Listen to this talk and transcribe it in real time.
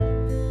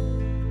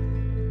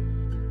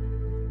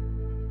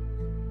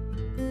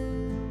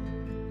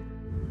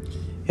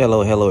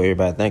Hello,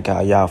 everybody. Thank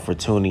y'all for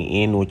tuning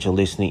in with your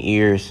listening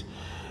ears.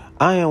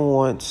 I am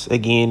once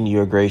again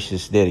your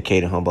gracious,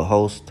 dedicated, humble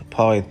host,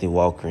 Paul Anthony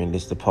Walker, and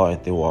this is the Paul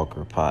Anthony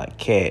Walker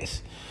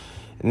podcast.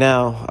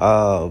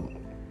 Now,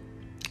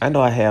 I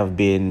know I have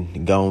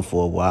been gone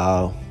for a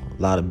while. A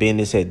lot of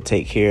business had to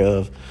take care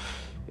of,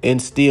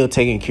 and still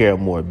taking care of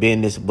more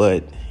business.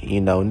 But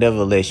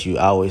nevertheless, you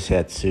always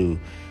have to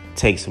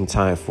take some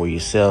time for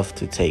yourself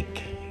to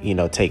take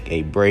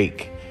a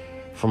break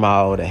from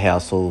all the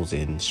hassles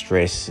and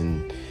stress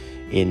and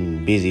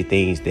busy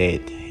things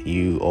that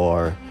you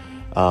are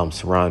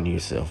surrounding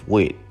yourself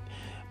with.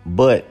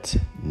 But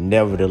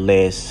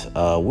nevertheless,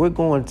 we're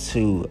going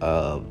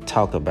to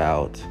talk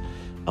about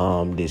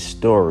this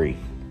story.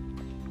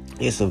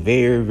 It's a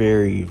very,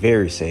 very,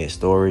 very sad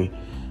story.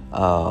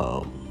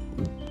 Kind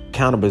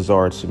of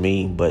bizarre to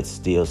me, but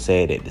still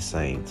sad at the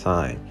same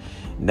time.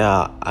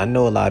 Now, I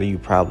know a lot of you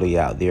probably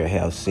out there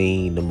have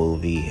seen the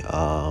movie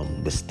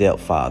The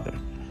Stepfather.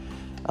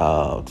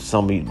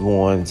 Some of the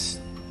ones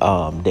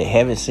that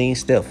haven't seen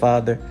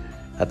Stepfather,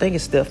 I think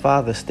it's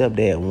Stepfather,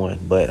 Stepdad 1,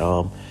 but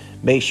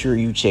make sure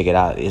you check it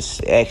out.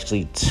 It's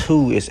actually a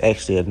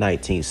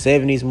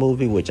 1970s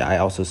movie, which I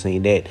also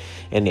seen that,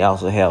 and they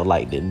also have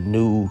like the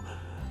new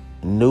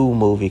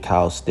movie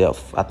called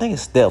I think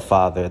it's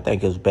Stepfather. I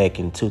think it was back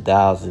in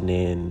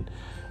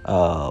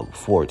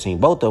 2014.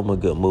 Both of them are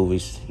good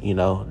movies.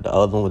 The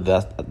other one,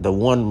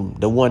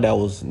 the one that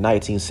was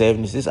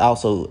 1970s, is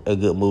also a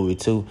good movie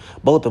too.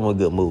 Both of them are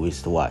good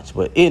movies to watch.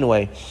 But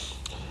anyway,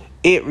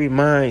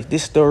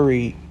 this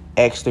story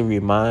actually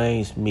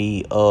reminds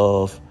me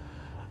of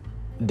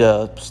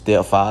the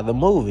Stepfather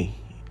movie.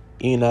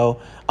 Only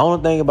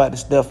thing about the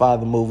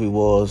Stepfather movie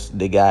was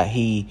the guy,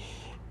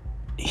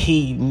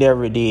 he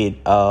never did,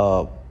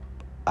 I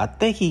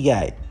think he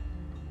got,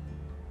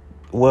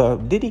 well,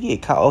 did he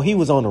get caught? Oh, he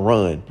was on the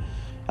run.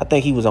 I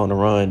think he was on the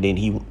run. Then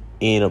he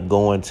ended up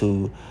going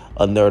to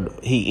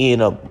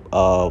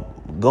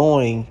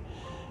going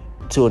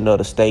to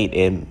another state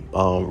and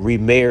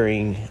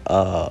remarrying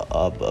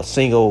a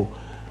single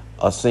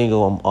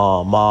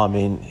mom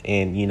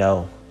and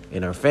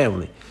her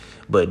family.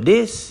 But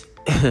this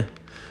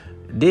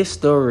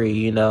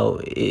story,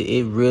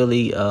 it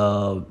really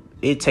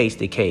it takes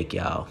the cake,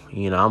 y'all.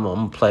 I'm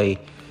gonna play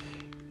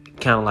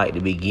kind of like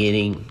the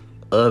beginning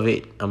of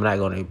it. I'm not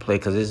gonna play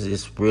because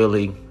it's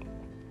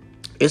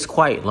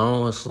quite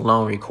long. It's a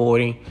long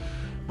recording,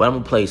 but I'm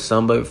gonna play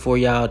some of it for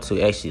y'all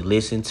to actually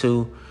listen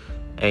to,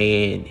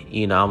 and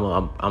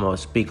I'm gonna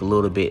speak a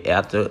little bit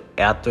after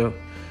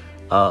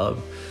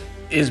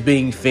it's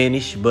being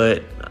finished.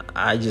 But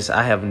I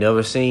have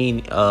never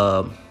seen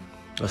a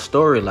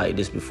story like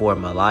this before in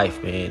my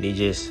life, man.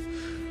 It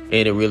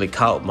really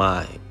caught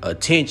my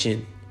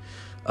attention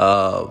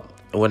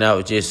when I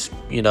was just,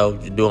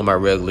 doing my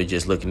regular,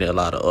 just looking at a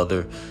lot of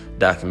other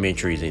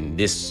documentaries, and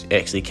this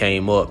actually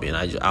came up, and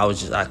I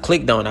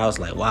clicked on it. I was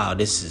like, wow,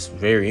 this is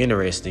very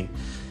interesting.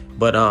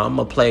 But I'm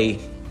gonna play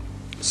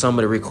some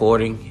of the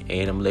recording,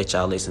 and I'm gonna let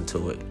y'all listen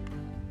to it.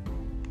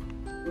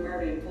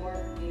 Murdering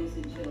 4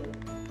 innocent children.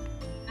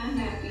 I'm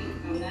happy.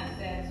 I'm not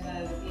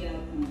satisfied with the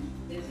outcome.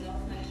 There's no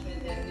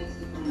punishment that fits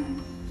the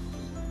crime.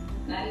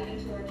 Not even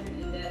torture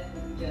and death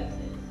will be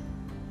justice.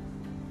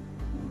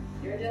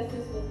 Your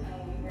justice will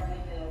come when you burn in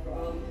hell for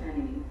all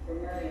eternity for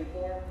murdering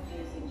 4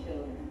 innocent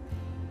children.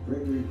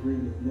 Gregory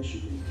Green of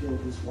Michigan killed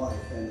his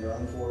wife and their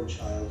unborn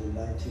child in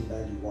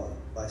 1991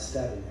 by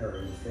stabbing her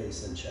in the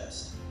face and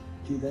chest.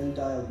 He then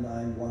dialed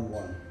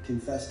 911,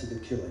 confessed to the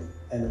killing,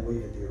 and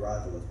awaited the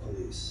arrival of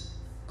police.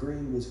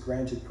 Green was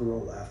granted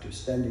parole after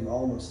spending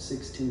almost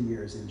 16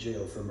 years in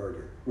jail for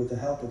murder, with the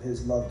help of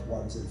his loved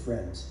ones and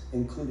friends,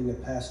 including a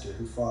pastor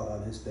who fought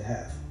on his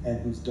behalf and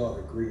whose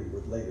daughter Green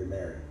would later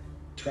marry.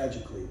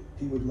 Tragically,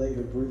 he would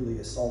later brutally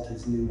assault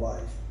his new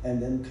wife and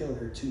then kill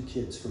her 2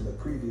 kids from a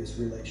previous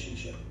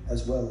relationship,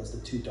 as well as the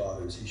 2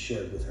 daughters he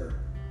shared with her.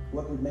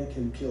 What would make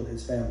him kill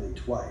his family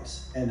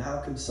twice, and how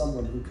could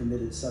someone who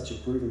committed such a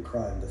brutal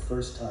crime the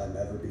first time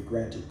ever be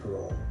granted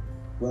parole?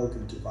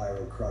 Welcome to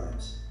Viral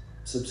Crimes.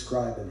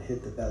 Subscribe and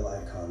hit the bell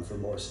icon for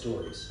more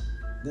stories.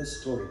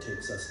 This story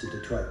takes us to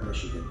Detroit,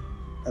 Michigan.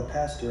 A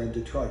pastor in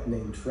Detroit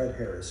named Fred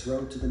Harris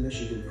wrote to the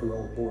Michigan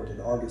Parole Board in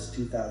August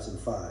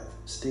 2005,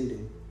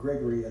 stating,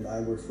 "Gregory and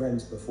I were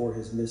friends before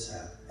his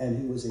mishap, and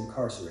he was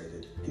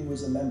incarcerated. He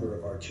was a member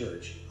of our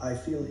church. I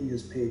feel he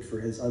has paid for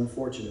his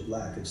unfortunate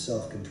lack of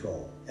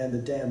self-control and the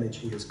damage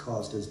he has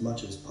caused as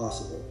much as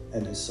possible,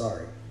 and is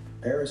sorry."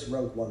 Harris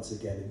wrote once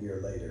again a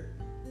year later,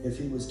 "If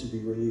he was to be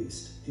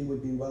released, he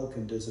would be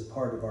welcomed as a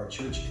part of our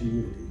church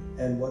community,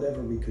 and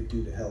whatever we could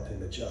do to help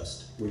him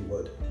adjust, we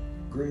would."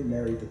 Green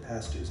married the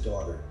pastor's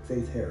daughter,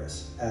 Faith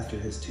Harris, after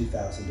his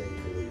 2008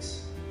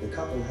 release. The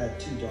couple had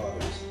 2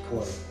 daughters,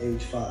 Coy,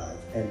 age 5,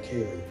 and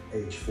Kaylee,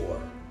 age 4.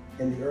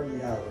 In the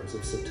early hours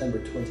of September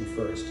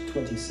 21st,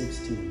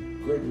 2016,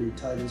 Gregory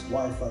tied his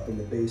wife up in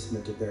the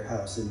basement of their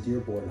house in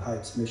Dearborn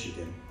Heights,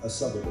 Michigan, a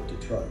suburb of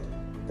Detroit.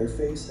 Her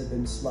face had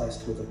been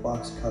sliced with a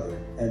box cutter,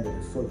 and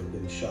her foot had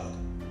been shot.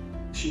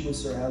 She was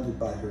surrounded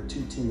by her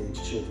 2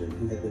 teenage children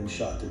who had been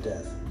shot to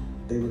death.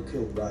 They were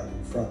killed right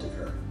in front of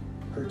her.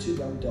 Her two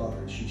young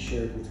daughters she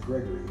shared with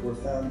Gregory were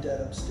found dead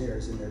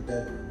upstairs in their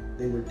bedroom.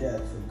 They were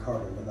dead from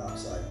carbon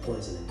monoxide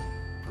poisoning.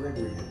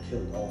 Gregory had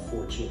killed all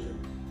 4 children.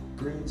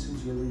 Greens,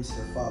 whose release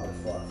her father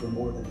fought for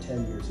more than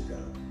 10 years ago,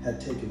 had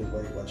taken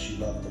away what she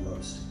loved the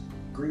most.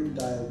 Green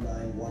dialed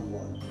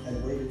 911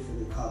 and waited for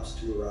the cops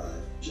to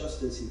arrive,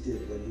 just as he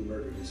did when he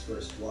murdered his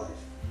first wife.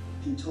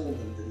 He told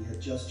them that he had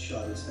just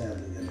shot his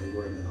family and they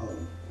were in the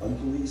home. When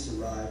police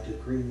arrived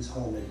at Green's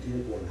home in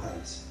Dearborn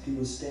Heights, he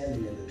was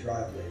standing in the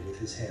driveway with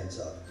his hands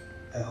up.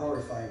 A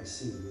horrifying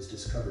scene was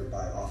discovered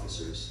by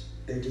officers.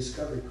 They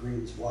discovered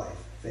Green's wife,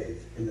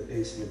 Faith, in the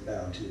basement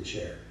bound to a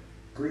chair.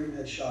 Green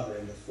had shot her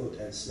in the foot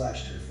and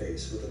slashed her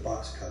face with a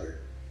box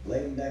cutter.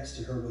 Laying next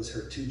to her was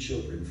her 2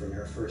 children from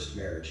her first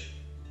marriage,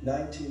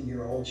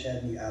 19-year-old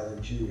Chadney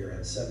Allen Jr.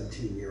 and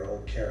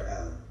 17-year-old Kara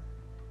Allen.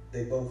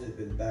 They both had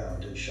been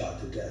bound and shot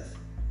to death.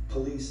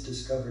 Police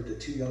discovered the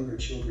 2 younger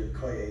children,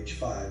 Coy age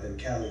 5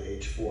 and Callie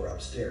age 4,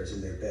 upstairs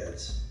in their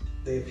beds.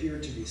 They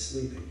appeared to be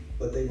sleeping,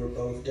 but they were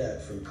both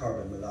dead from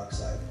carbon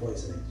monoxide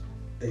poisoning.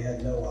 They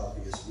had no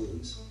obvious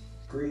wounds.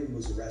 Green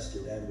was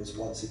arrested and was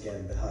once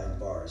again behind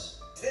bars.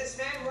 This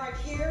man right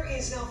here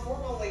is now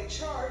formally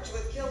charged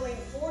with killing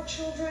 4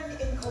 children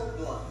in cold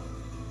blood.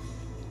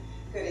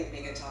 Good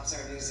evening at Top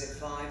Star News at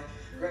 5.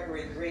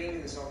 Gregory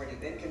Green, who's already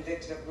been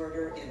convicted of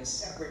murder in a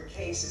separate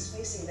case, is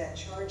facing that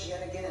charge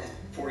yet again.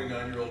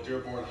 49-year-old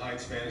Dearborn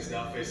Heights man is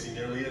now facing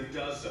nearly a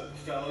dozen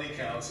felony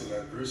counts in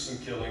that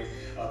gruesome killing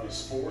of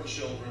his 4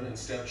 children and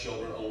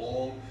stepchildren,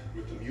 along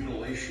with the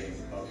mutilation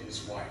of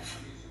his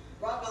wife.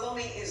 Rob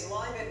Maloney is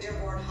live in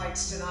Dearborn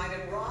Heights tonight,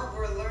 and Rob,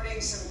 we're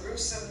learning some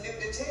gruesome new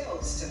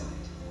details tonight.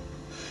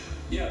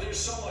 Yeah, there's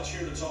so much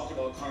here to talk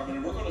about, Carmen,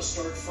 and we're going to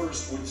start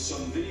first with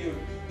some video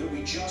that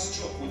we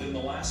just took within the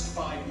last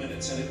 5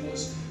 minutes, and it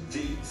was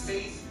the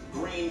Faith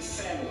Green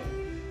family,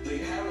 the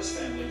Harris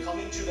family,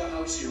 coming to the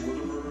house here where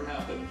the murder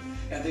happened,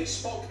 and they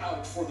spoke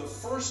out for the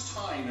first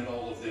time in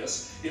all of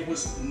this. It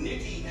was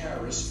Nikki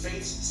Harris,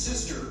 Faith's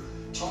sister,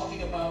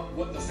 talking about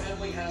what the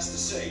family has to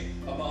say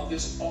about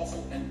this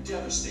awful and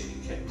devastating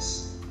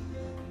case.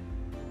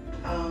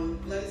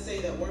 Let us say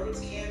that words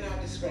cannot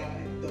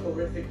describe the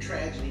horrific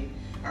tragedy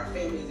our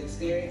family is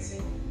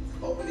experiencing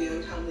over the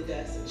untimely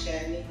deaths of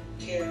Chadney,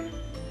 Karen,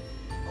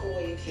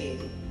 Coy, and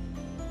Katie.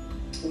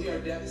 We are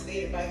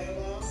devastated by their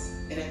loss,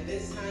 and at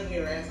this time we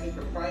are asking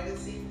for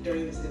privacy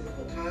during this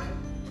difficult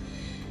time.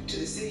 To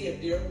the city of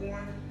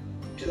Dearborn,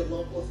 to the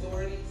local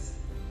authorities,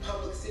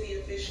 public city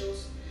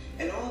officials,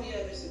 and all the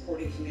other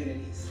supporting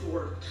communities who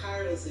worked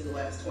tirelessly the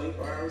last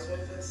 24 hours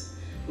with us,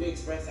 we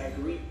express our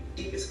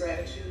deepest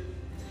gratitude.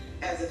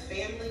 As a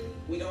family,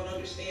 we don't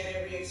understand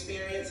every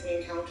experience we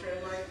encounter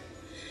in life,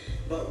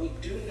 but we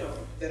do know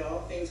that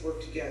all things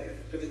work together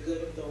for the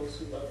good of those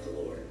who love the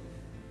Lord.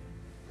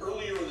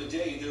 Earlier in the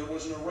day, there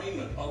was an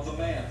arraignment of the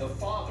man, the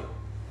father,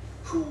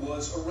 who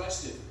was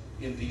arrested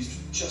in these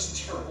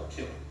just terrible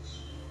killings.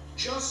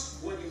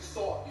 Just when you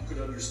thought you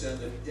could understand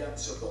the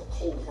depths of the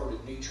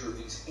cold-hearted nature of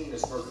these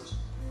heinous murders,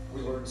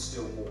 we learned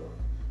still more.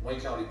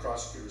 Wayne County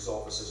Prosecutor's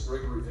Office says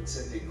Gregory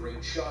Vincente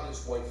Green shot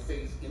his wife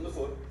Faith in the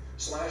foot,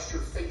 slashed her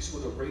face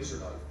with a razor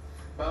knife,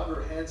 bound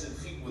her hands and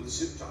feet with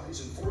zip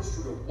ties, and forced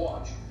her to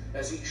watch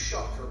as he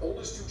shot her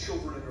oldest 2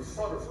 children in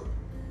front of her,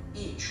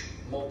 each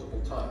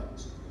multiple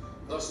times.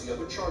 Thus, the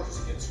other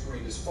charges against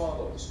Green as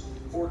follows: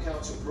 4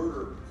 counts of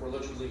murder for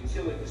allegedly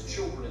killing his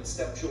children and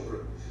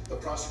stepchildren. The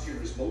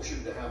prosecutor's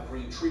motion to have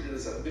Green treated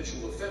as a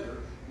habitual offender,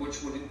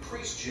 which would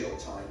increase jail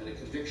time and a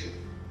conviction.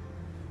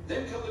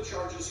 Then come the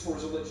charges for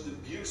his alleged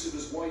abuse of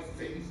his wife,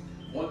 Faith.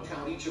 1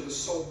 count each of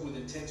assault with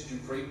intent to do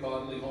great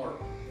bodily harm,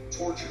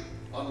 torture,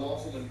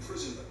 unlawful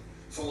imprisonment,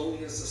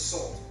 felonious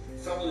assault,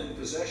 felon in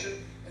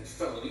possession, and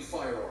felony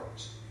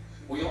firearms.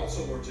 We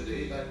also learned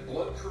today that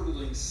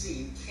blood-curdling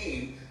scene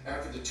came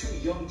after the 2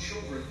 young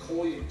children,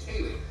 Coy and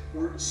Kaylee,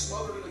 were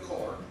smothered in a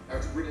car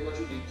after Green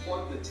allegedly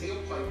plugged the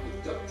tailpipe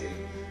with duct tape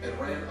and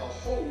ran a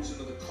hose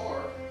into the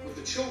car with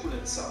the children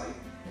inside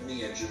and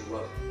the engine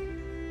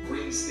running.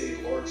 Green stayed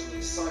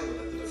largely silent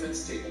at the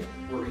defense table,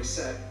 where he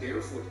sat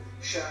barefoot,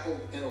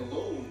 shackled, and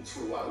alone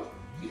throughout.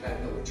 He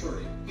had no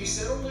attorney. He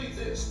said only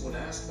this when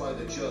asked by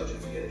the judge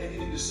if he had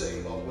anything to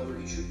say about whether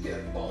he should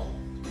get bond.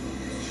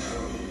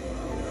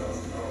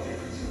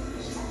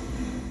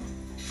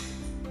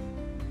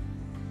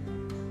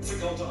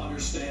 Difficult to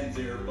understand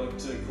there, but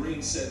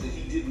Green said that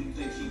he didn't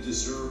think he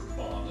deserved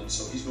bond, and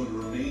so he's going to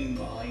remain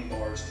behind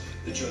bars.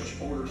 The judge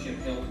ordered him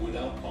held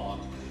without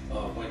bond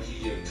when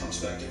he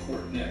comes back to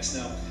court next.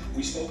 Now,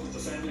 we spoke with the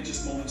family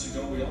just moments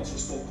ago. We also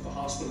spoke with the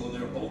hospital, and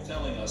they're both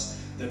telling us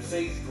that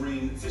Faith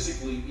Green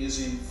physically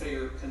is in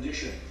fair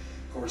condition.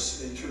 Of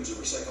course, in terms of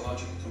her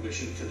psychological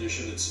condition,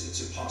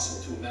 it's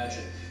impossible to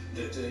imagine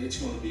that it's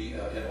going to be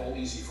at all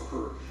easy for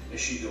her as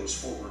she goes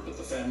forward. But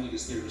the family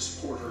is there to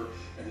support her.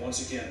 And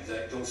once again,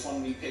 that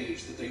GoFundMe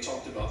page that they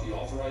talked about, the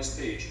authorized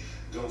page,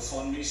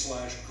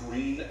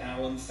 GoFundMe/Green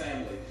Allen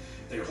Family.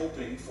 They're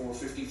hoping for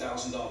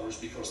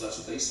 $50,000 because that's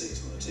what they say it's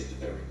going to take to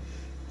bury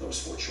those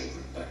 4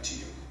 children. Back to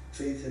you.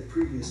 Faith had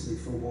previously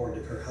forewarned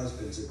of her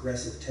husband's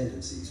aggressive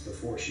tendencies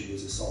before she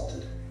was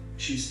assaulted.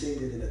 She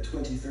stated in a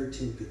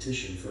 2013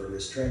 petition for a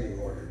restraining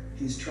order,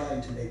 "He's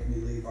trying to make me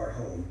leave our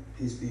home.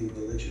 He's being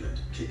belligerent,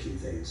 kicking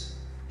things.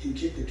 He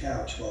kicked the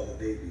couch while the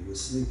baby was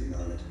sleeping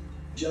on it.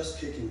 Just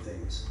kicking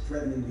things,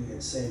 threatening me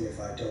and saying if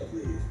I don't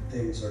leave,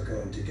 things are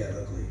going to get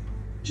ugly.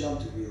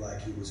 Jumped at me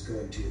like he was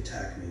going to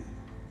attack me."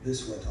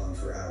 This went on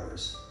for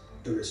hours.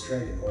 The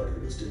restraining order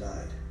was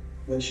denied.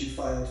 When she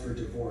filed for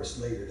divorce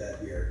later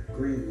that year,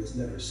 Green was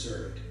never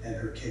served and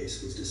her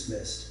case was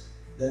dismissed.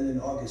 Then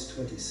in August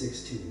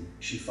 2016,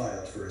 she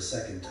filed for a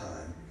second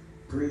time.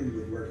 Green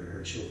would murder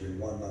her children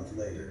 1 month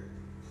later.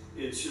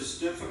 It's just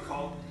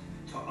difficult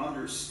to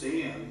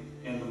understand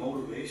and the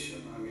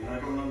motivation. I mean, I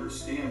don't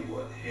understand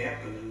what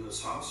happened in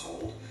this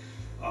household,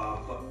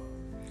 but.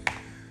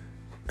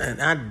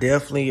 And I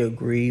definitely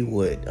agree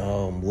with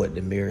what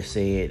the mayor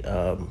said.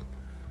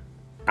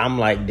 I'm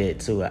like that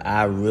too.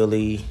 I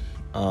really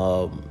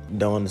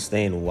don't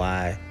understand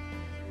why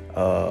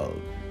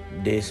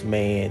this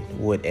man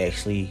would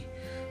actually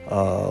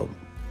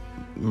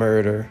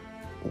murder.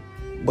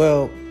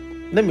 Well,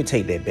 let me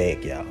take that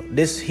back, y'all.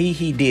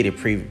 He did it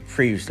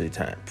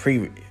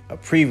a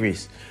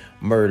previous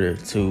murder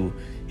to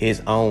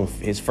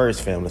his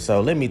first family.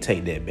 So let me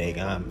take that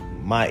back.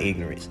 My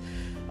ignorance.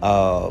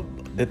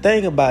 The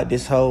thing about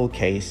this whole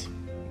case,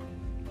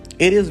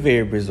 it is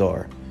very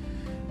bizarre.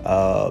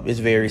 It's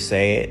very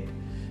sad.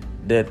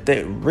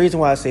 The reason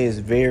why I say it's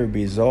very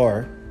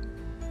bizarre,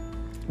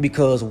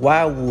 because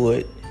why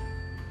would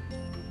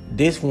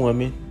this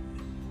woman,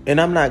 and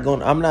I'm not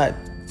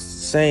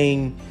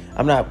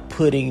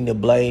putting the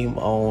blame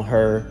on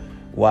her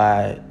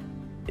why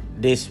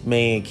this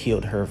man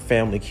killed her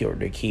family, killed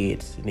their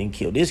kids, and then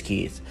killed his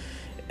kids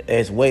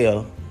as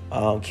well,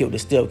 killed the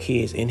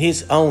stepkids and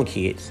his own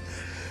kids.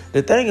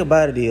 The thing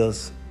about it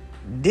is,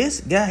 this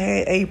guy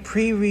had a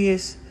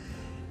previous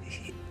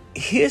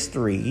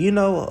history,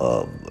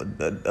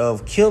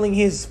 of killing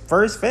his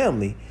first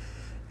family.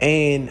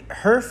 And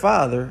her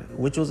father,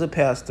 which was a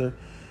pastor,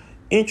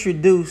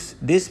 introduced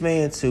this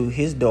man to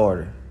his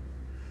daughter.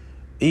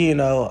 You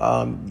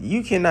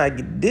cannot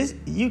get this.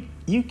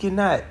 You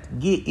cannot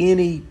get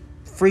any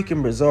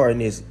freaking bizarre in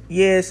this.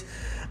 Yes,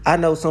 I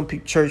know some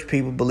church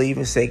people believe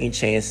in second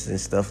chances and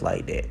stuff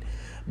like that,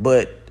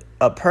 but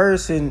a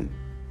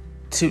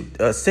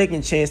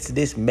second chance to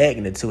this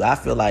magnitude, I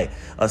feel like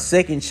a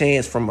second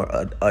chance from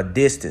a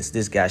distance,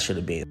 this guy should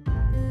have been.